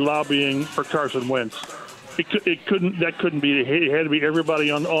 really lobbying for Carson Wentz. It couldn't be. It had to be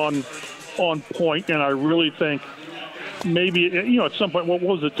everybody on point, and I really think maybe at some point, what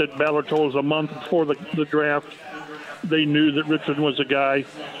was it that Ballard told us a month before the draft? They knew that Richardson was the guy.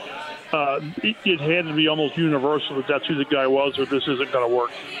 It had to be almost universal that that's who the guy was, or this isn't going to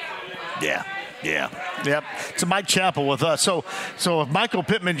work. Yeah. Yep. So Mike Chappell with us. So if Michael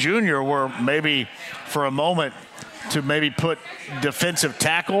Pittman Jr. were maybe for a moment to maybe put defensive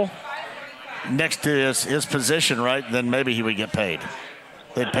tackle next to his position, right, then maybe he would get paid.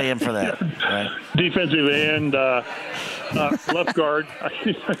 They'd pay him for that. Right? Defensive end, left guard.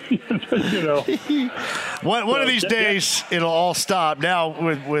 One of these days it'll all stop.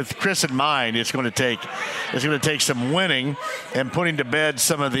 Now with Chris in mind, it's going to take some winning and putting to bed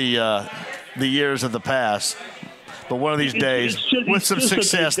some of the years of the past. But one of these days, with some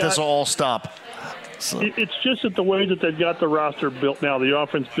success, this will all stop. So. It's just that the way that they've got the roster built now, the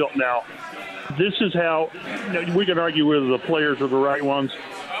offense built now. This is how we can argue whether the players are the right ones,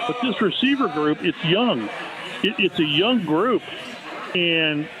 but this receiver group, it's young. It's a young group,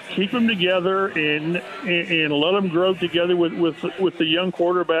 and keep them together and let them grow together with the young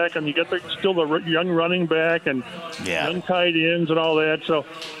quarterback, and you got still the young running back and young tight ends and all that. So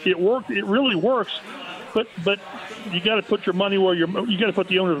it worked. It really works, but you got to put your money where you got to put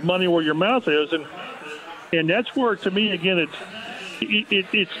the owner's money where your mouth is, and that's where, to me, again,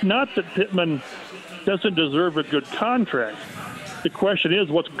 it's not that Pittman doesn't deserve a good contract. The question is,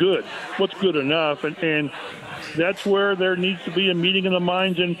 what's good? What's good enough? And that's where there needs to be a meeting of the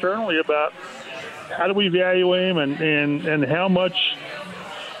minds internally about how do we value him and how much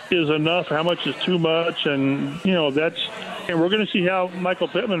is enough, how much is too much, and we're going to see how Michael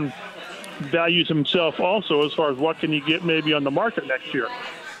Pittman values himself also as far as what can he get maybe on the market next year.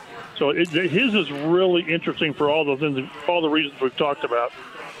 So his is really interesting for all the reasons we've talked about.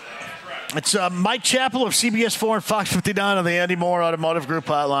 It's Mike Chappell of CBS 4 and Fox 59 on the Andy Moore Automotive Group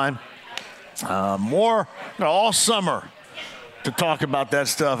hotline. More all summer to talk about that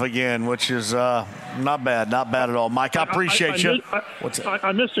stuff again, which is not bad at all. Mike, I appreciate you.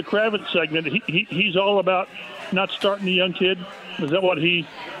 I missed the Kravitz segment. He's all about not starting the young kid. Is that what he?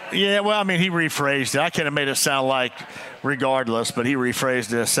 Yeah, well, I mean, he rephrased it. I kind of made it sound like regardless, but he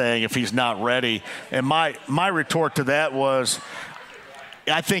rephrased it as saying if he's not ready. And my retort to that was,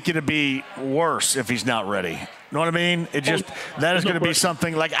 I think it'd be worse if he's not ready. You know what I mean? That is going to be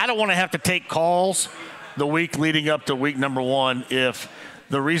something like, I don't want to have to take calls the week leading up to week number 1 if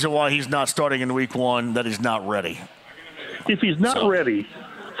the reason why he's not starting in week 1 that he's not ready. If he's not ready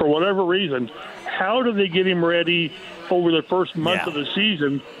for whatever reason, how do they get him ready over the first month of the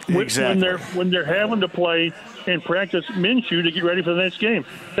season when they're having to play and practice Minshew to get ready for the next game?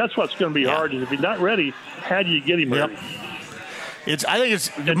 That's what's going to be hard. Is if he's not ready, how do you get him ready? I think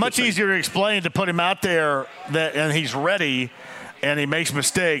it's much easier to explain to put him out there and he's ready and he makes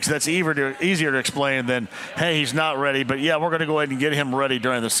mistakes. That's easier to explain than, hey, he's not ready. But, yeah, we're going to go ahead and get him ready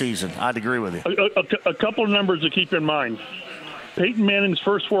during the season. I'd agree with you. A couple of numbers to keep in mind. Peyton Manning's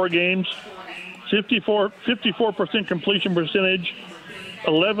first 4 games, 54% completion percentage,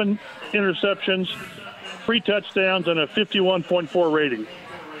 11 interceptions, 3 touchdowns, and a 51.4 rating.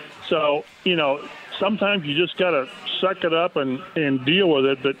 So, sometimes you just got to suck it up and deal with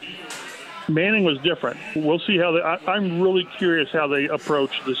it. But Manning was different. We'll see how I'm really curious how they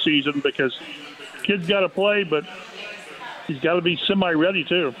approach the season because kid's got to play, but he's got to be semi-ready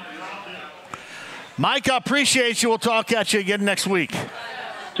too. Mike, I appreciate you. We'll talk at you again next week.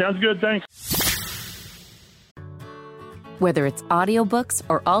 Sounds good. Thanks. Whether it's audiobooks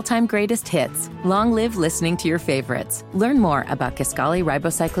or all-time greatest hits, long live listening to your favorites. Learn more about Kisqali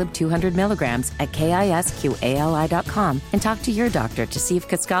Ribociclib 200 milligrams at KISQALI.com and talk to your doctor to see if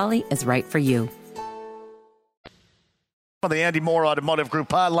Kisqali is right for you. On the Andy Moore Automotive Group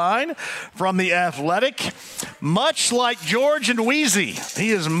hotline from The Athletic. Much like George and Wheezy, he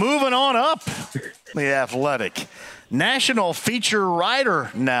is moving on up The Athletic. National feature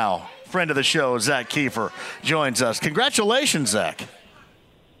writer now. Friend of the show, Zach Kiefer, joins us. Congratulations, Zach.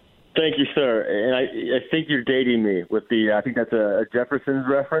 Thank you, sir. And I think you're dating me with I think that's a Jefferson's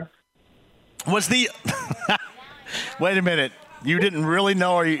reference. Wait a minute. You didn't really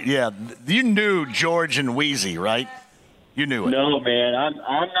know, you knew George and Wheezy, right? You knew it. No, man, I'm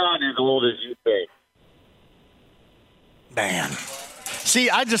not as old as you think. Man. See,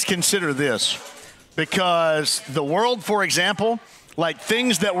 I just consider this because the world, for example, like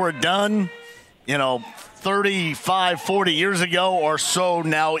things that were done, 35, 40 years ago are so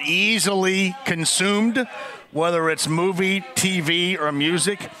now easily consumed, whether it's movie, TV, or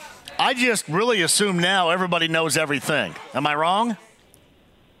music. I just really assume now everybody knows everything. Am I wrong?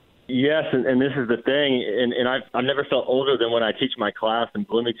 Yes, and this is the thing, and I've never felt older than when I teach my class in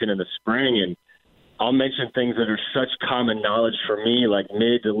Bloomington in the spring, and I'll mention things that are such common knowledge for me, like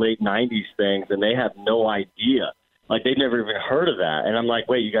mid to late 90s things, and they have no idea. Like, they've never even heard of that. And I'm like,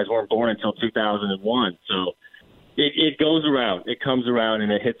 wait, you guys weren't born until 2001. So it goes around. It comes around,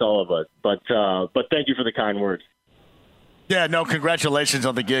 and it hits all of us. But thank you for the kind words. Yeah, no, congratulations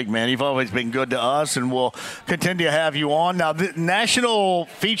on the gig, man. You've always been good to us, and we'll continue to have you on. Now, the national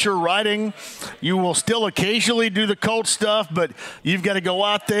feature writing, you will still occasionally do the Colts stuff, but you've got to go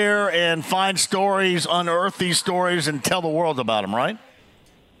out there and find stories, unearth these stories, and tell the world about them, right?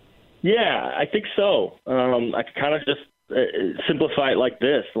 Yeah, I think so. I could kind of just simplify it like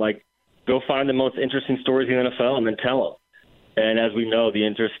this, like go find the most interesting stories in the NFL and then tell them. And as we know, the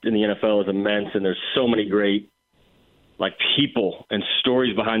interest in the NFL is immense, and there's so many great people and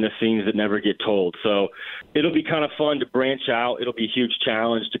stories behind the scenes that never get told. So it'll be kind of fun to branch out. It'll be a huge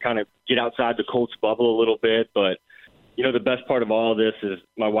challenge to kind of get outside the Colts bubble a little bit, but the best part of all of this is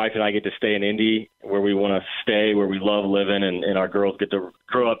my wife and I get to stay in Indy where we want to stay, where we love living, and our girls get to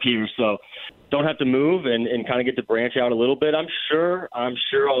grow up here. So don't have to move and kind of get to branch out a little bit. I'm sure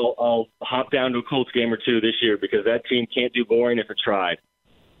I'll hop down to a Colts game or two this year because that team can't do boring if it tried.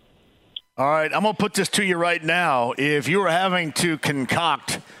 All right, I'm going to put this to you right now. If you were having to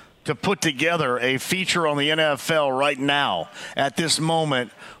concoct to put together a feature on the NFL right now at this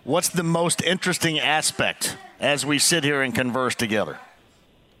moment, what's the most interesting aspect as we sit here and converse together?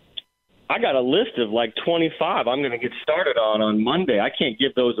 I got a list of 25 I'm going to get started on Monday. I can't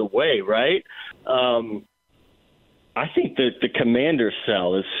give those away, right? I think that the commander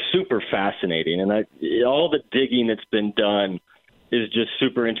cell is super fascinating, and all the digging that's been done is just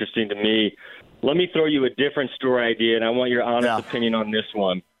super interesting to me. Let me throw you a different story idea, and I want your honest opinion on this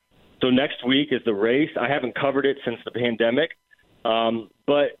one. So next week is the race. I haven't covered it since the pandemic,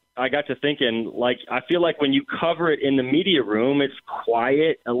 but I got to thinking, like, I feel like when you cover it in the media room, it's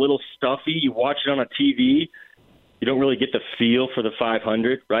quiet, a little stuffy. You watch it on a TV, you don't really get the feel for the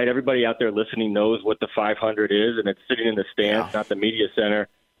 500, right? Everybody out there listening knows what the 500 is, and it's sitting in the stands, not the media center.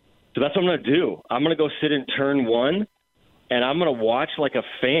 So that's what I'm going to do. I'm going to go sit in turn one, and I'm going to watch like a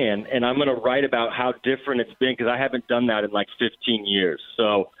fan, and I'm going to write about how different it's been, because I haven't done that in like 15 years.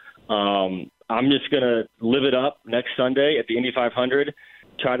 So I'm just going to live it up next Sunday at the Indy 500,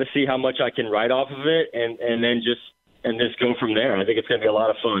 try to see how much I can write off of it, and then just go from there. I think it's going to be a lot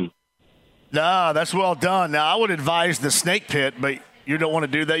of fun. No, that's well done. Now, I would advise the snake pit, but you don't want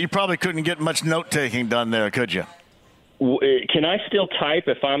to do that. You probably couldn't get much note-taking done there, could you? Can I still type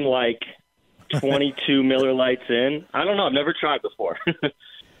if I'm like 22 Miller Lights in? I don't know. I've never tried before.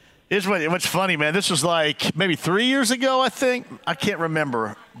 Here's what's funny, man. This was like maybe 3 years ago, I think. I can't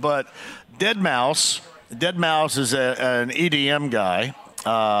remember. But Deadmau5 is an EDM guy,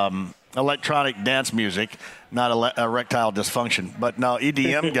 electronic dance music, not erectile dysfunction, but no,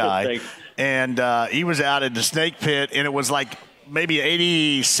 EDM guy. And he was out in the snake pit, and it was like maybe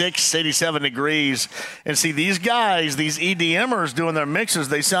 86, 87 degrees. And see, these guys, these EDMers doing their mixes,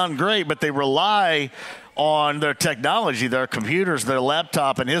 they sound great, but they rely on their technology, their computers, their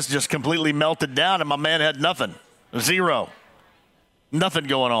laptop, and his just completely melted down, and my man had nothing. Zero. Nothing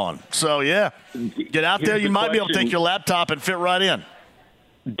going on. So, yeah, get out there. You might be able to take your laptop and fit right in.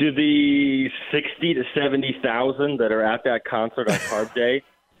 Do the 60 to 70,000 that are at that concert on Carb Day,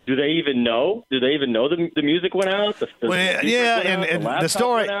 do they even know? Do they even know the music went out? The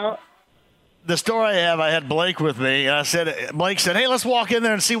story I had Blake with me, and Blake said, hey, let's walk in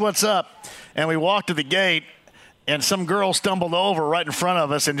there and see what's up. And we walked to the gate, and some girl stumbled over right in front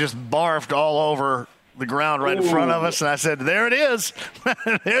of us and just barfed all over the ground right in front of us. And I said, there it is.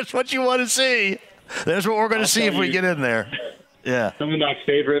 There's what you want to see. There's what we're going to see if we get in there. Yeah. Some of my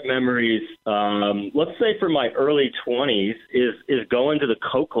favorite memories, let's say for my early 20s, is going to the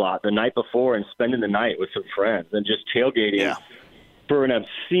Coke lot the night before and spending the night with some friends and just tailgating for an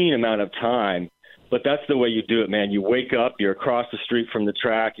obscene amount of time. But that's the way you do it, man. You wake up, you're across the street from the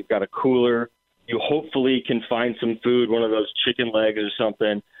track, you've got a cooler, you hopefully can find some food, one of those chicken legs or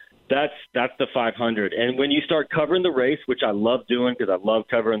something. That's the 500. And when you start covering the race, which I love doing because I love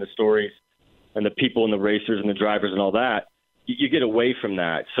covering the stories and the people and the racers and the drivers and all that, you get away from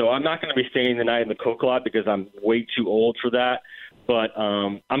that. So I'm not going to be staying the night in the Coke lot because I'm way too old for that. But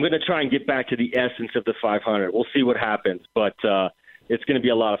I'm going to try and get back to the essence of the 500. We'll see what happens, but it's going to be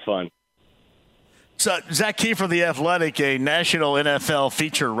a lot of fun. So Zach Kiefer, The Athletic, a national NFL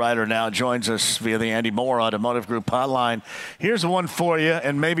feature writer now, joins us via the Andy Moore Automotive Group hotline. Here's one for you,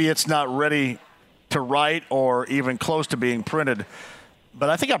 and maybe it's not ready to write or even close to being printed,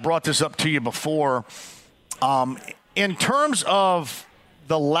 but I think I brought this up to you before. In terms of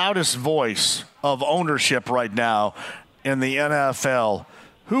the loudest voice of ownership right now in the NFL,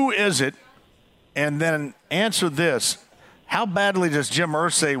 who is it? And then answer this. How badly does Jim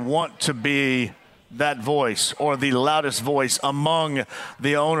Irsay want to be that voice or the loudest voice among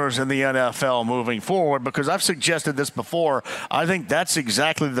the owners in the NFL moving forward? Because I've suggested this before. I think that's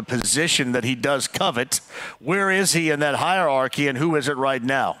exactly the position that he does covet. Where is he in that hierarchy, and who is it right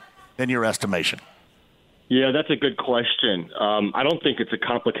now, in your estimation? Yeah, that's a good question. I don't think it's a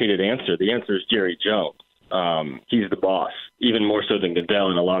complicated answer. The answer is Jerry Jones. He's the boss, even more so than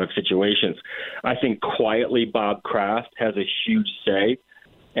Goodell in a lot of situations. I think quietly Bob Kraft has a huge say,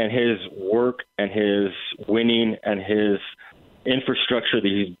 and his work and his winning and his infrastructure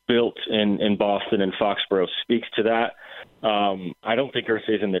that he's built in Boston and Foxborough speaks to that. I don't think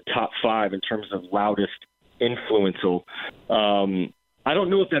Irsay's in the top 5 in terms of loudest influential. I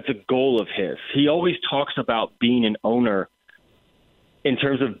don't know if that's a goal of his. He always talks about being an owner in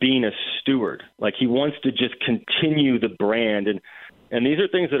terms of being a steward. Like, he wants to just continue the brand. And these are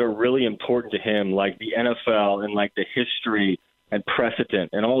things that are really important to him, like the NFL and like the history and precedent,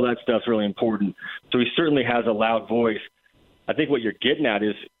 and all that stuff's really important. So he certainly has a loud voice. I think what you're getting at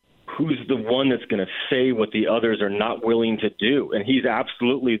is who's the one that's going to say what the others are not willing to do. And he's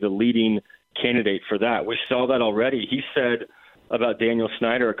absolutely the leading candidate for that. We saw that already. He said about Daniel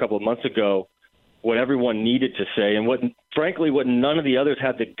Snyder a couple of months ago what everyone needed to say, and what none of the others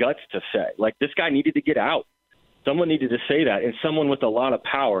had the guts to say. Like, this guy needed to get out. Someone needed to say that, and someone with a lot of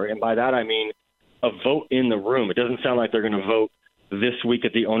power. And by that I mean a vote in the room. It doesn't sound like they're going to vote this week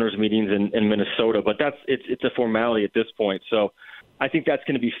at the owners' meetings in Minnesota, but it's a formality at this point. So I think that's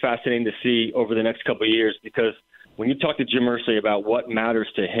going to be fascinating to see over the next couple of years, because when you talk to Jim Irsay about what matters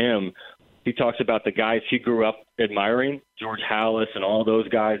to him, He talks about the guys he grew up admiring, George Halas and all those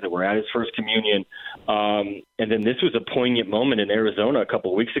guys that were at his first communion. And then this was a poignant moment in Arizona a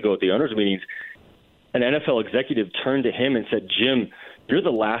couple of weeks ago at the owners' meetings. An NFL executive turned to him and said, "Jim, you're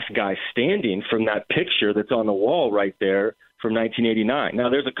the last guy standing from that picture that's on the wall right there from 1989. Now,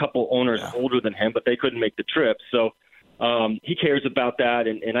 there's a couple owners older than him, but they couldn't make the trip. So he cares about that.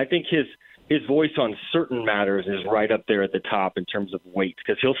 And I think his voice on certain matters is right up there at the top in terms of weight,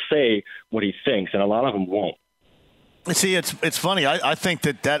 because he'll say what he thinks, and a lot of them won't. See, it's funny. I think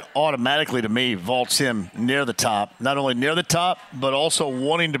that automatically, to me, vaults him near the top. Not only near the top, but also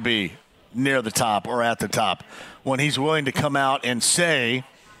wanting to be near the top or at the top when he's willing to come out and say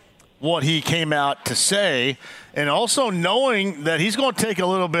what he came out to say, and also knowing that he's going to take a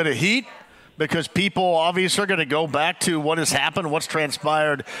little bit of heat because people obviously are going to go back to what has happened, what's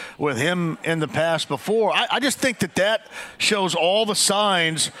transpired with him in the past before. I just think that shows all the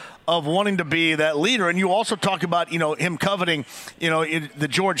signs of wanting to be that leader. And you also talk about, him coveting, the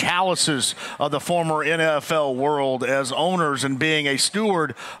George Hallases of the former NFL world as owners and being a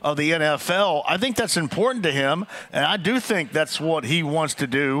steward of the NFL. I think that's important to him, and I do think that's what he wants to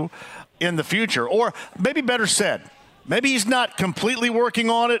do in the future. Or maybe better said, maybe he's not completely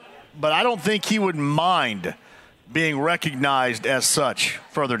working on it, but I don't think he would mind being recognized as such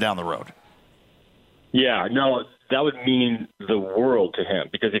further down the road. Yeah, no, that would mean the world to him,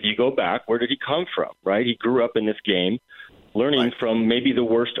 because if you go back, where did he come from, right? He grew up in this game, learning from maybe the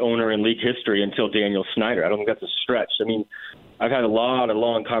worst owner in league history until Daniel Snyder. I don't think that's a stretch. I mean, I've had a lot of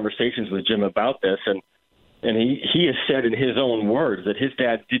long conversations with Jim about this, and he has said in his own words that his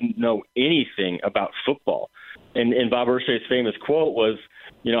dad didn't know anything about football. And Bob Irsay's famous quote was,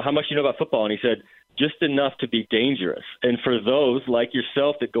 how much do you know about football? And he said, just enough to be dangerous. And for those like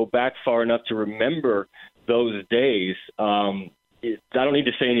yourself that go back far enough to remember those days, I don't need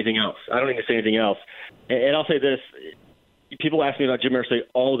to say anything else. And I'll say this. People ask me about Jim Irsay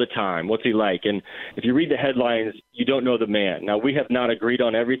all the time. What's he like? And if you read the headlines, you don't know the man. Now, we have not agreed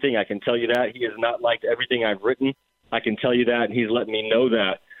on everything. I can tell you that. He has not liked everything I've written. I can tell you that, and he's let me know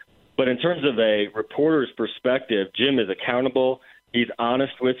that. But in terms of a reporter's perspective, Jim is accountable. He's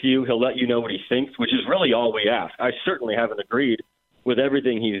honest with you. He'll let you know what he thinks, which is really all we ask. I certainly haven't agreed with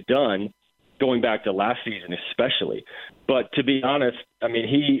everything he's done, going back to last season especially. But to be honest, I mean,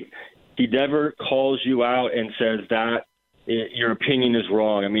 he never calls you out and says that your opinion is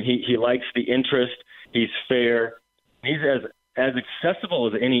wrong. I mean, he likes the interest. He's fair. He's as accessible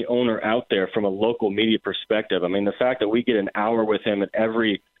as any owner out there from a local media perspective. I mean, the fact that we get an hour with him at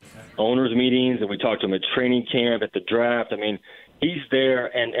every owners meetings, and we talk to him at training camp, at the draft. I mean, he's there,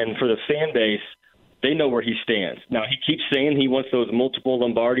 and for the fan base, they know where he stands. Now, he keeps saying he wants those multiple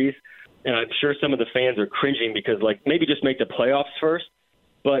Lombardis, and I'm sure some of the fans are cringing because, maybe just make the playoffs first.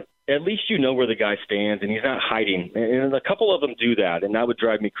 But at least you know where the guy stands, and he's not hiding. And a couple of them do that, and that would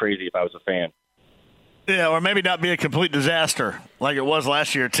drive me crazy if I was a fan. Yeah, or maybe not be a complete disaster like it was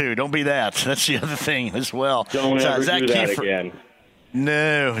last year, too. Don't be that. That's the other thing as well. Don't ever do that again.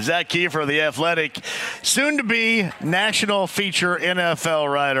 No. Zach Kiefer of The Athletic, soon-to-be national feature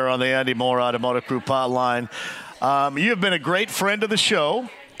NFL writer on the Andy Moore Automotive Group hotline. You have been a great friend of the show,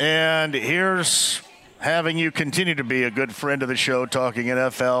 and here's having you continue to be a good friend of the show, talking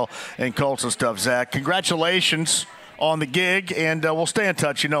NFL and Colts and stuff. Zach, congratulations on the gig, and we'll stay in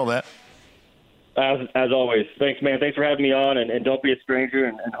touch. You know that. As always. Thanks, man. Thanks for having me on, and don't be a stranger,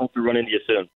 and hope to run into you soon.